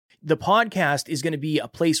The podcast is going to be a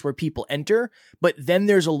place where people enter, but then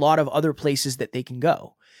there's a lot of other places that they can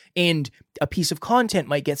go. And a piece of content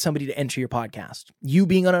might get somebody to enter your podcast. You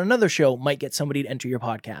being on another show might get somebody to enter your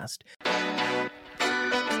podcast.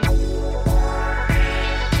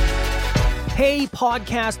 Hey,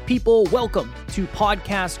 podcast people, welcome to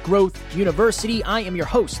Podcast Growth University. I am your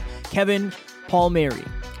host, Kevin Palmieri.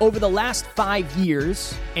 Over the last 5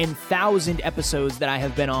 years and 1,000 episodes that I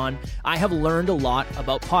have been on, I have learned a lot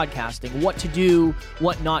about podcasting, what to do,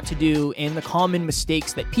 what not to do, and the common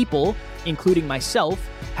mistakes that people, including myself,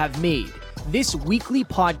 have made. This weekly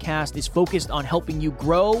podcast is focused on helping you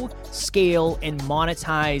grow, scale, and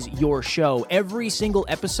monetize your show. Every single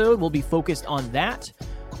episode will be focused on that.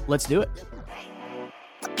 Let's do it.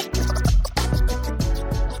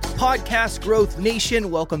 Podcast Growth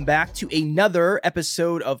Nation, welcome back to another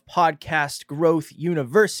episode of Podcast Growth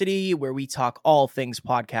University, where we talk all things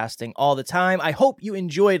podcasting all the time. I hope you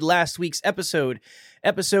enjoyed last week's episode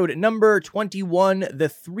number 21, the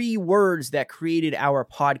 3 words that created our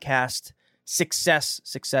podcast success.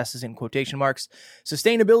 Success is in quotation marks.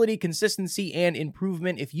 Sustainability, consistency, and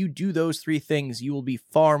improvement. If you do those 3 things, you will be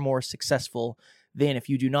far more successful than if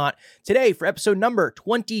you do not. Today, for episode number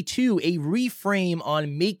 22, a reframe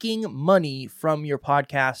on making money from your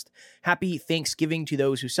podcast. Happy Thanksgiving to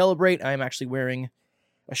those who celebrate. I am actually wearing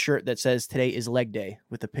a shirt that says today is leg day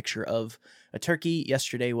with a picture of a turkey.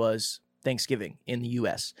 Yesterday was Thanksgiving in the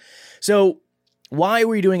US. So why are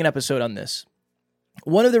we doing an episode on this?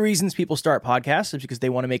 One of the reasons people start podcasts is because they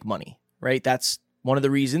want to make money, right? That's one of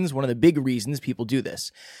the big reasons people do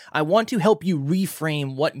this. I want to help you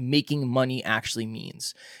reframe what making money actually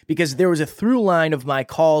means, because there was a through line of my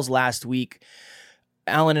calls last week.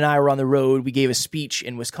 Alan and I were on the road. We gave a speech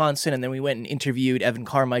in Wisconsin, and then we went and interviewed Evan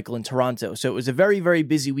Carmichael in Toronto. So it was a very, very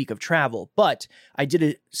busy week of travel, but I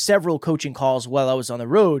did several coaching calls while I was on the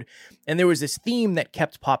road, and there was this theme that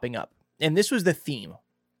kept popping up. And this was the theme.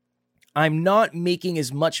 I'm not making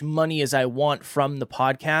as much money as I want from the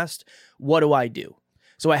podcast. What do I do?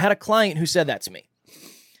 So I had a client who said that to me.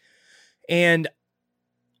 And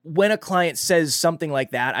when a client says something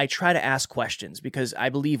like that, I try to ask questions, because I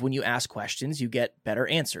believe when you ask questions, you get better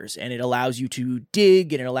answers, and it allows you to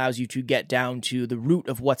dig, and it allows you to get down to the root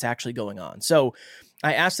of what's actually going on. So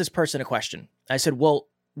I asked this person a question. I said, well,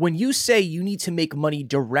 when you say you need to make money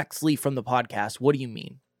directly from the podcast, what do you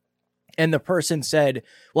mean? And the person said,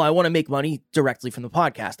 well, I want to make money directly from the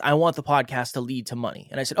podcast. I want the podcast to lead to money.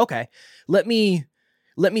 And I said, okay, let me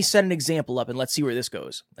set an example up and let's see where this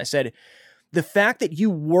goes. I said, the fact that you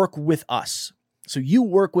work with us, so you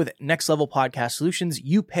work with Next Level Podcast Solutions,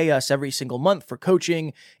 you pay us every single month for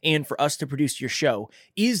coaching and for us to produce your show.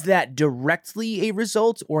 Is that directly a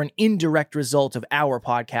result or an indirect result of our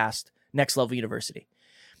podcast, Next Level University?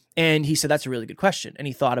 And he said, that's a really good question. And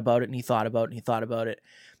he thought about it, and he thought about it, and he thought about it.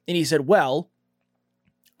 And he said, well,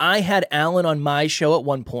 I had Alan on my show at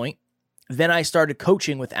one point. Then I started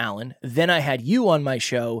coaching with Alan. Then I had you on my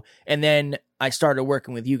show. And then I started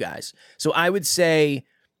working with you guys. So I would say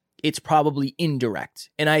it's probably indirect.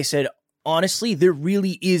 And I said, honestly, there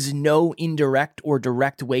really is no indirect or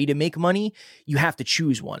direct way to make money. You have to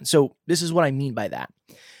choose one. So this is what I mean by that.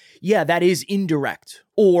 Yeah, that is indirect,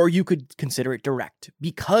 or you could consider it direct.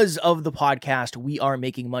 Because of the podcast, we are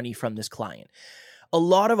making money from this client. A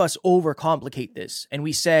lot of us overcomplicate this, and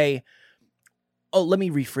we say, oh, let me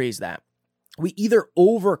rephrase that. We either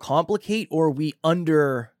overcomplicate or we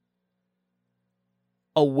under-aware.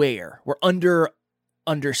 We're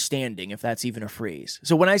under-understanding, if that's even a phrase.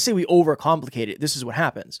 So when I say we overcomplicate it, this is what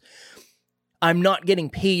happens. I'm not getting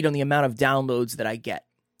paid on the amount of downloads that I get.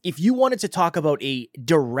 If you wanted to talk about a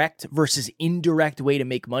direct versus indirect way to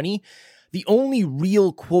make money, the only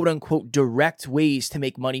real quote-unquote direct ways to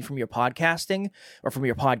make money from your podcasting or from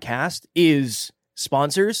your podcast is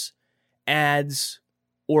sponsors, ads,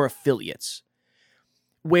 or affiliates.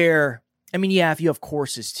 Where, I mean, yeah, if you have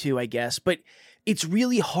courses too, I guess, but it's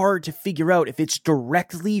really hard to figure out if it's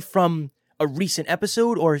directly from a recent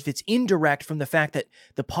episode or if it's indirect from the fact that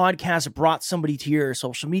the podcast brought somebody to your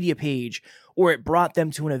social media page or it brought them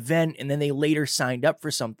to an event and then they later signed up for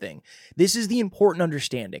something. This is the important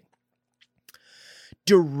understanding.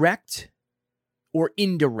 Direct or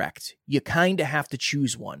indirect, you kind of have to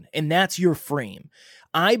choose one, and that's your frame.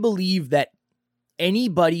 I believe that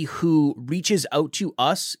anybody who reaches out to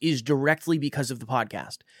us is directly because of the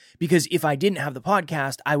podcast. Because if I didn't have the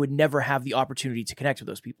podcast, I would never have the opportunity to connect with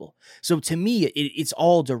those people. So to me, it's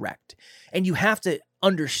all direct. And you have to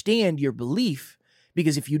understand your belief,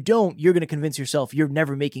 because if you don't, you're going to convince yourself you're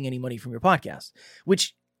never making any money from your podcast,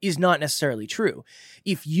 which is not necessarily true.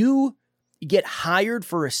 If you get hired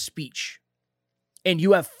for a speech and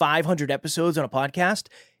you have 500 episodes on a podcast,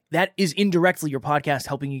 that is indirectly your podcast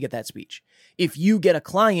helping you get that speech. If you get a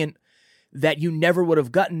client that you never would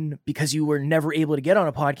have gotten because you were never able to get on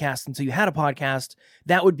a podcast until you had a podcast,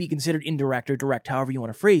 that would be considered indirect or direct, however you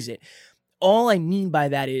want to phrase it. All I mean by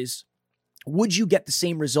that is, would you get the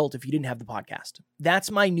same result if you didn't have the podcast? That's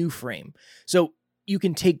my new frame. So you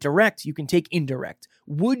can take direct, you can take indirect.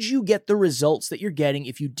 Would you get the results that you're getting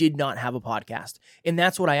if you did not have a podcast? And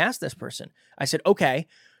that's what I asked this person. I said, okay,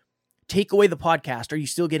 take away the podcast. Are you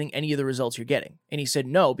still getting any of the results you're getting? And he said,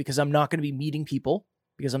 no, because I'm not going to be meeting people,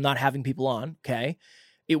 because I'm not having people on, okay?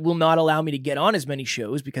 It will not allow me to get on as many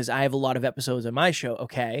shows because I have a lot of episodes on my show,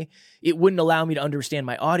 okay? It wouldn't allow me to understand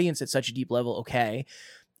my audience at such a deep level, okay?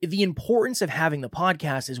 The importance of having the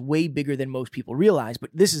podcast is way bigger than most people realize, but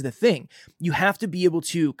this is the thing. You have to be able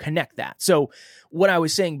to connect that. So what I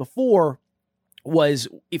was saying before was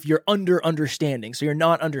if you're understanding, so you're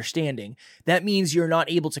not understanding, that means you're not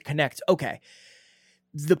able to connect. Okay,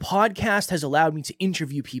 the podcast has allowed me to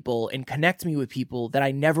interview people and connect me with people that I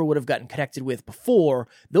never would have gotten connected with before.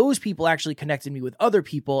 Those people actually connected me with other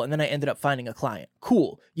people, and then I ended up finding a client.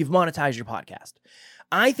 Cool. You've monetized your podcast.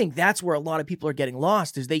 I think that's where a lot of people are getting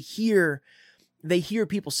lost, is they hear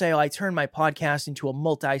people say, oh, I turned my podcast into a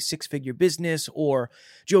multi-six-figure business, or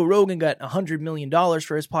Joe Rogan got $100 million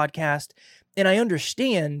for his podcast. And I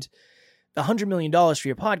understand $100 million for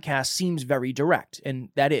your podcast seems very direct, and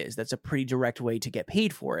that's a pretty direct way to get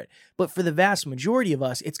paid for it. But for the vast majority of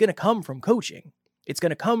us, it's going to come from coaching. It's going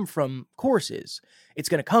to come from courses. It's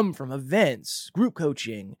going to come from events, group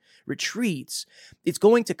coaching, retreats. It's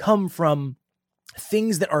going to come from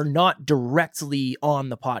things that are not directly on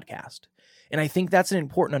the podcast. And I think that's an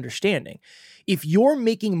important understanding. If you're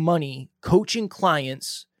making money coaching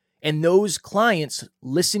clients and those clients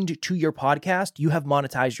listened to your podcast, you have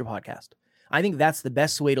monetized your podcast. I think that's the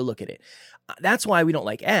best way to look at it. That's why we don't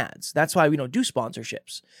like ads. That's why we don't do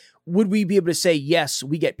sponsorships. Would we be able to say, yes,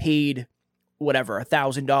 we get paid, whatever,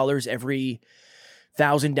 $1,000 every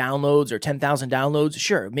 1,000 downloads or 10,000 downloads?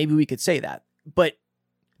 Sure, maybe we could say that. But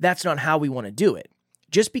that's not how we want to do it.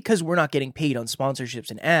 Just because we're not getting paid on sponsorships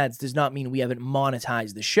and ads does not mean we haven't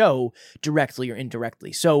monetized the show directly or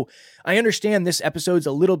indirectly. So I understand this episode's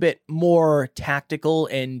a little bit more tactical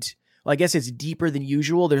and, well, I guess it's deeper than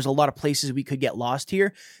usual. There's a lot of places we could get lost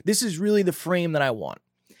here. This is really the frame that I want.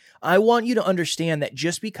 I want you to understand that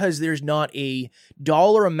just because there's not a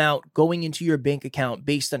dollar amount going into your bank account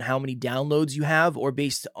based on how many downloads you have or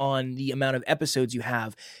based on the amount of episodes you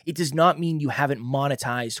have, it does not mean you haven't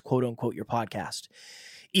monetized, quote unquote, your podcast.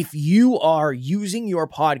 If you are using your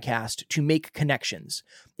podcast to make connections,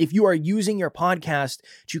 if you are using your podcast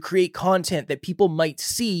to create content that people might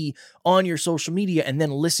see on your social media and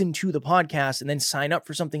then listen to the podcast and then sign up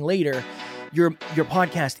for something later, your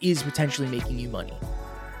podcast is potentially making you money.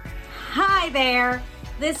 Hi there,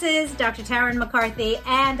 this is Dr. Taryn McCarthy,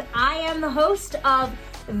 and I am the host of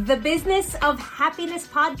the Business of Happiness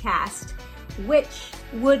podcast, which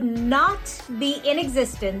would not be in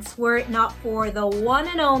existence were it not for the one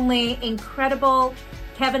and only incredible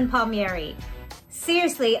Kevin Palmieri.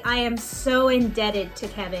 Seriously, I am so indebted to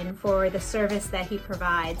Kevin for the service that he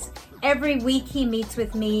provides. Every week he meets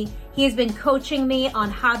with me. He has been coaching me on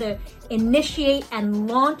how to initiate and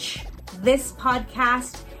launch this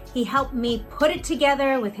podcast. He helped me put it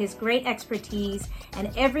together with his great expertise,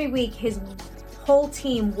 and every week his whole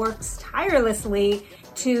team works tirelessly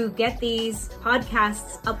to get these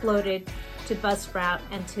podcasts uploaded to Buzzsprout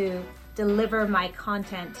and to deliver my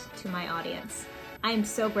content to my audience. I am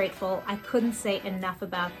so grateful. I couldn't say enough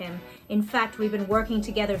about him. In fact, we've been working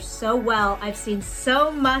together so well. I've seen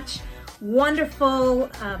so much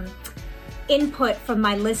wonderful input from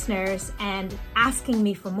my listeners and asking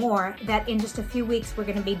me for more that in just a few weeks, we're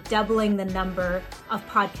going to be doubling the number of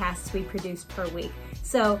podcasts we produce per week.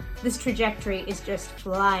 So this trajectory is just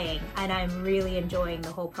flying, and I'm really enjoying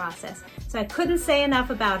the whole process. So I couldn't say enough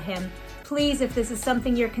about him. Please, if this is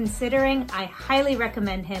something you're considering, I highly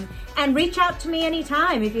recommend him. And reach out to me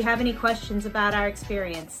anytime if you have any questions about our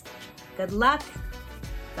experience. Good luck.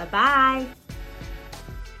 Bye-bye.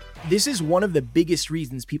 This is one of the biggest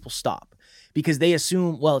reasons people stop, because they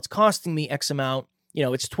assume, well, it's costing me X amount. You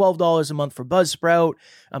know, it's $12 a month for Buzzsprout.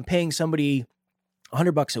 I'm paying somebody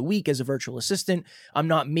 $100 a week as a virtual assistant. I'm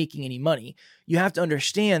not making any money. You have to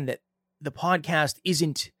understand that the podcast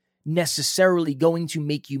isn't necessarily going to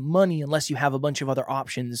make you money unless you have a bunch of other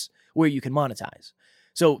options where you can monetize.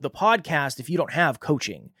 So the podcast, if you don't have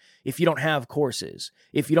coaching, if you don't have courses,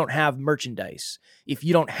 if you don't have merchandise, if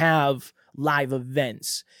you don't have live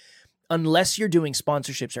events, unless you're doing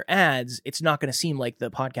sponsorships or ads, it's not going to seem like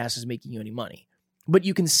the podcast is making you any money. But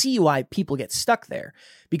you can see why people get stuck there,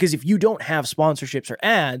 because if you don't have sponsorships or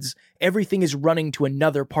ads, everything is running to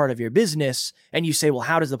another part of your business. And you say, well,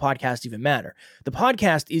 how does the podcast even matter? The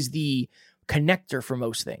podcast is the connector for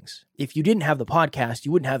most things. If you didn't have the podcast,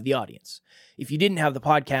 you wouldn't have the audience. If you didn't have the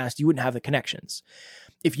podcast, you wouldn't have the connections.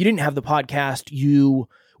 If you didn't have the podcast, you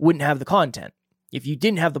wouldn't have the content. If you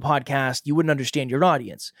didn't have the podcast, you wouldn't understand your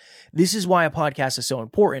audience. This is why a podcast is so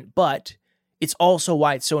important, but it's also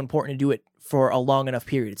why it's so important to do it for a long enough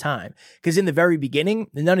period of time. Because in the very beginning,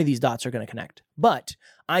 none of these dots are going to connect. But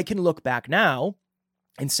I can look back now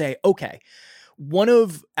and say, okay, one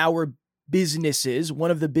of the businesses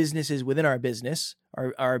within our business,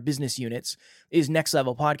 our business units, is Next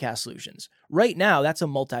Level Podcast Solutions. Right now, that's a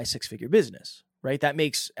multi-six-figure business, right? That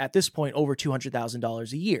makes, at this point, over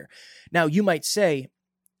 $200,000 a year. Now, you might say,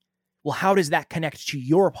 well, how does that connect to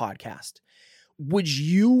your podcast? Would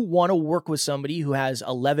you want to work with somebody who has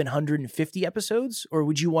 1,150 episodes, or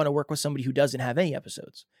would you want to work with somebody who doesn't have any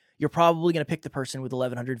episodes? You're probably going to pick the person with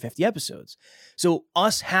 1,150 episodes. So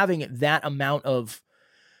us having that amount of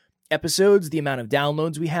episodes, the amount of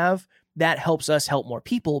downloads we have, that helps us help more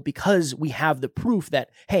people because we have the proof that,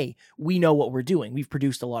 hey, we know what we're doing. We've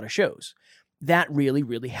produced a lot of shows. That really,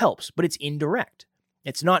 really helps, but it's indirect.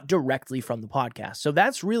 It's not directly from the podcast. So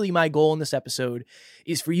that's really my goal in this episode,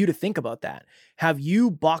 is for you to think about that. Have you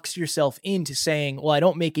boxed yourself into saying, well, I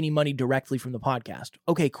don't make any money directly from the podcast?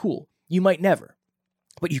 Okay, cool. You might never,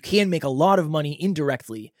 but you can make a lot of money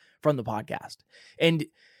indirectly from the podcast. And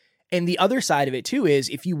the other side of it too is,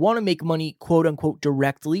 if you want to make money, quote unquote,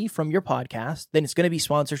 directly from your podcast, then it's going to be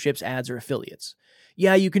sponsorships, ads, or affiliates.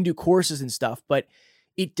 Yeah, you can do courses and stuff, but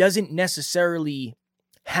it doesn't necessarily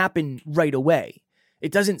happen right away.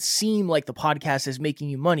 It doesn't seem like the podcast is making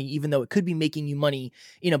you money, even though it could be making you money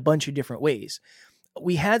in a bunch of different ways.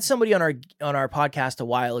 We had somebody on our podcast a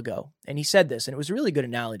while ago, and he said this, and it was a really good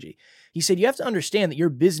analogy. He said, you have to understand that your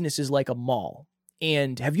business is like a mall.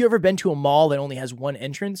 And have you ever been to a mall that only has one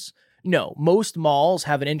entrance? No, most malls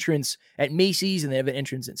have an entrance at Macy's, and they have an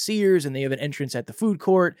entrance at Sears, and they have an entrance at the food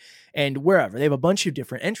court, and wherever. They have a bunch of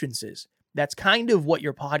different entrances. That's kind of what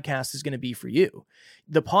your podcast is going to be for you.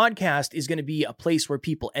 The podcast is going to be a place where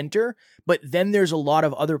people enter, but then there's a lot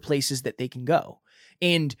of other places that they can go.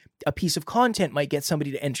 And a piece of content might get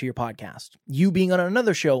somebody to enter your podcast. You being on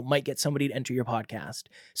another show might get somebody to enter your podcast.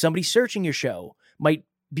 Somebody searching your show might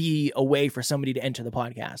be a way for somebody to enter the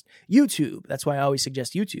podcast. YouTube, that's why I always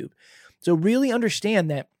suggest YouTube. So really understand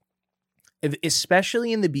that,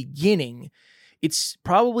 especially in the beginning, it's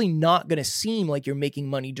probably not going to seem like you're making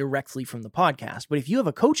money directly from the podcast. But if you have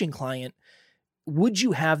a coaching client, would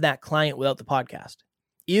you have that client without the podcast?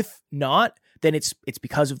 If not, then it's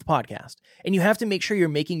because of the podcast. And you have to make sure you're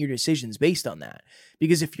making your decisions based on that.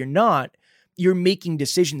 Because if you're not, you're making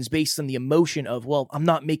decisions based on the emotion of, well, I'm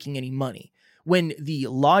not making any money. When the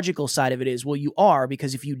logical side of it is, well, you are,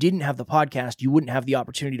 because if you didn't have the podcast, you wouldn't have the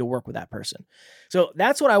opportunity to work with that person. So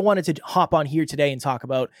that's what I wanted to hop on here today and talk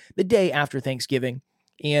about the day after Thanksgiving.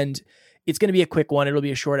 And it's going to be a quick one. It'll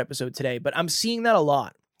be a short episode today, but I'm seeing that a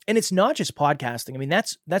lot. And it's not just podcasting. I mean,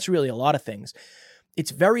 that's really a lot of things.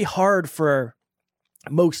 It's very hard for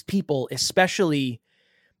most people, especially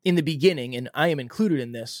in the beginning, and I am included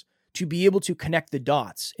in this, to be able to connect the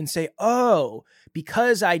dots and say, oh,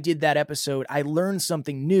 because I did that episode, I learned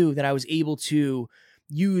something new that I was able to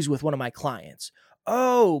use with one of my clients.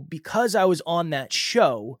 Oh, because I was on that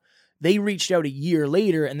show, they reached out a year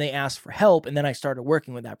later and they asked for help, and then I started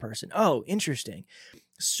working with that person. Oh, interesting.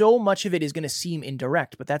 So much of it is going to seem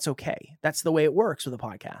indirect, but that's okay. That's the way it works with a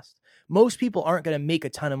podcast. Most people aren't going to make a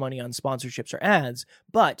ton of money on sponsorships or ads,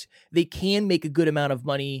 but they can make a good amount of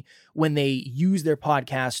money when they use their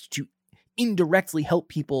podcast to indirectly help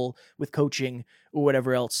people with coaching or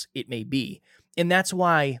whatever else it may be. And that's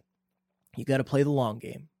why you got to play the long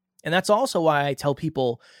game. And that's also why I tell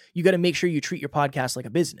people you got to make sure you treat your podcast like a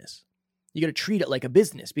business. You got to treat it like a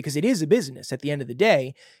business, because it is a business at the end of the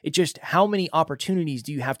day. It's just, how many opportunities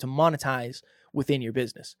do you have to monetize within your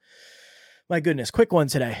business? My goodness, quick one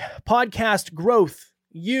today. Podcast growth.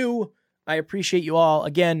 I appreciate you all.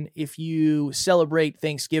 Again, if you celebrate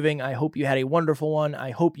Thanksgiving, I hope you had a wonderful one.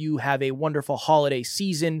 I hope you have a wonderful holiday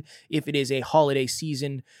season, if it is a holiday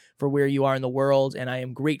season for where you are in the world. And I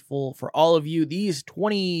am grateful for all of you. These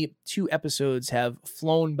 22 episodes have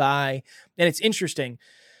flown by, and it's interesting.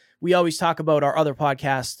 We always talk about our other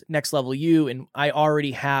podcast, Next Level You, and I'm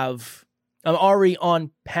already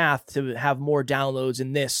on path to have more downloads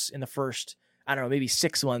in the first, I don't know, maybe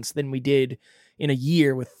 6 months than we did in a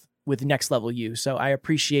year with with Next Level You. So I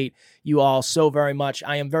appreciate you all so very much.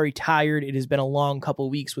 I am very tired. It has been a long couple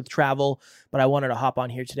of weeks with travel, but I wanted to hop on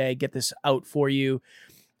here today, get this out for you.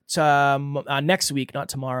 Next week, not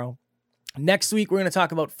tomorrow. Next week, we're going to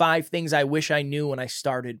talk about 5 things I wish I knew when I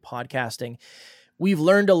started podcasting. We've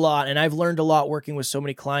learned a lot, and I've learned a lot working with so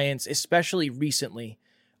many clients, especially recently.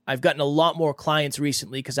 I've gotten a lot more clients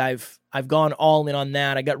recently because I've gone all in on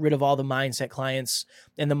that. I got rid of all the mindset clients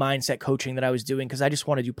and the mindset coaching that I was doing because I just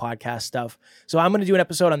want to do podcast stuff. So I'm going to do an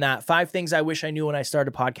episode on that. 5 things I wish I knew when I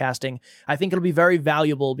started podcasting. I think it'll be very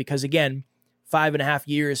valuable because, again, 5.5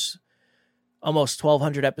 years, almost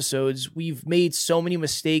 1,200 episodes. We've made so many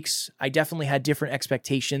mistakes. I definitely had different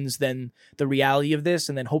expectations than the reality of this.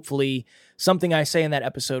 And then hopefully something I say in that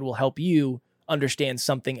episode will help you understand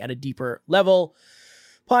something at a deeper level.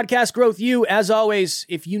 Podcast Growth You, as always,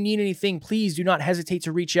 if you need anything, please do not hesitate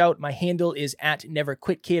to reach out. My handle is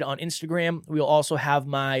 @NeverQuitKid on Instagram. We'll also have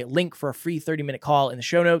my link for a free 30-minute call in the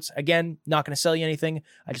show notes. Again, not going to sell you anything.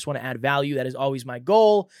 I just want to add value. That is always my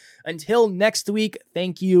goal. Until next week,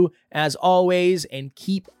 thank you as always, and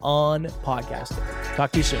keep on podcasting.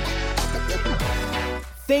 Talk to you soon.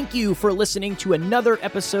 Thank you for listening to another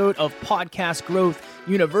episode of Podcast Growth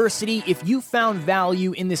University. If you found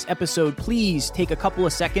value in this episode, please take a couple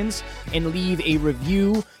of seconds and leave a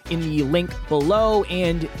review in the link below.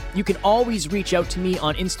 And you can always reach out to me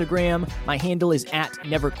on Instagram. My handle is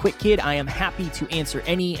 @NeverQuitKid. I am happy to answer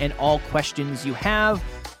any and all questions you have.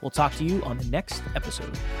 We'll talk to you on the next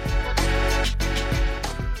episode.